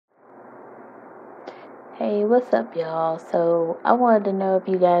Hey, what's up, y'all? So, I wanted to know if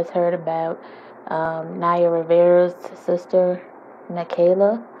you guys heard about Naya Rivera's sister,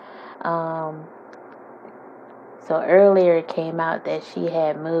 Nikayla. Um, so, earlier it came out that she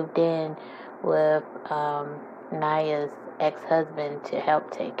had moved in with Naya's ex husband to help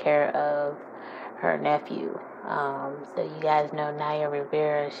take care of her nephew. So, you guys know Naya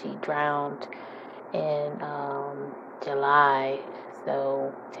Rivera, she drowned in July.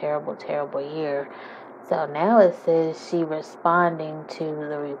 So, terrible, terrible year. So now it says she responding to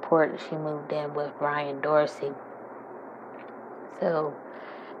the report she moved in with Brian Dorsey. So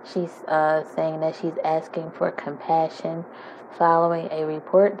she's saying that she's asking for compassion following a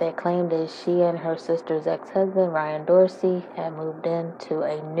report that claimed that she and her sister's ex-husband, Ryan Dorsey, had moved into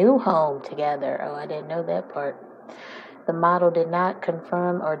a new home together. Oh, I didn't know that part. The model did not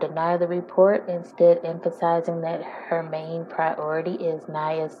confirm or deny the report, instead emphasizing that her main priority is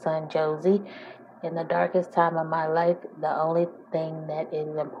Naya's son Josie. In the darkest time of my life, the only thing that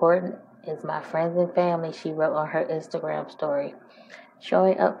is important is my friends and family, she wrote on her Instagram story.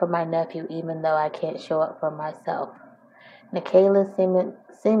 Showing up for my nephew even though I can't show up for myself. Nikayla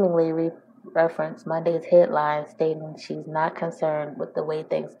seemingly referenced Monday's headline stating she's not concerned with the way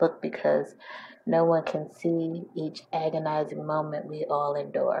things look because no one can see each agonizing moment we all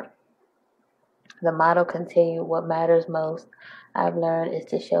endure. The model continued, what matters most, I've learned, is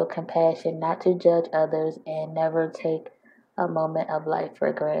to show compassion, not to judge others, and never take a moment of life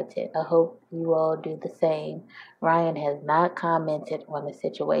for granted. I hope you all do the same. Ryan has not commented on the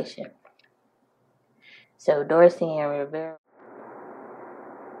situation. So Dorsey and Rivera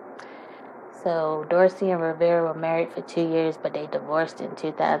were married for 2 years, but they divorced in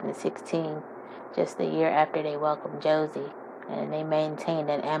 2016, just a year after they welcomed Josie, and they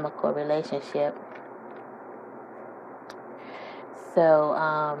maintained an amicable relationship. So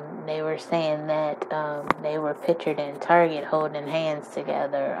they were saying that they were pictured in Target holding hands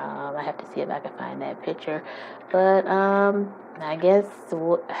together. I have to see if I can find that picture. But I guess,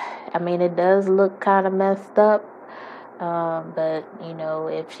 it does look kind of messed up. But,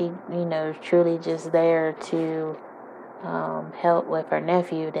 if she, is truly just there to help with her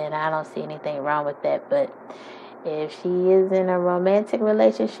nephew, then I don't see anything wrong with that. But if she is in a romantic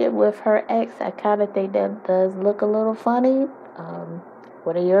relationship with her ex, I kind of think that does look a little funny.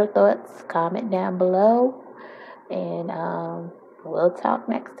 What are your thoughts? Comment down below, and we'll talk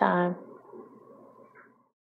next time.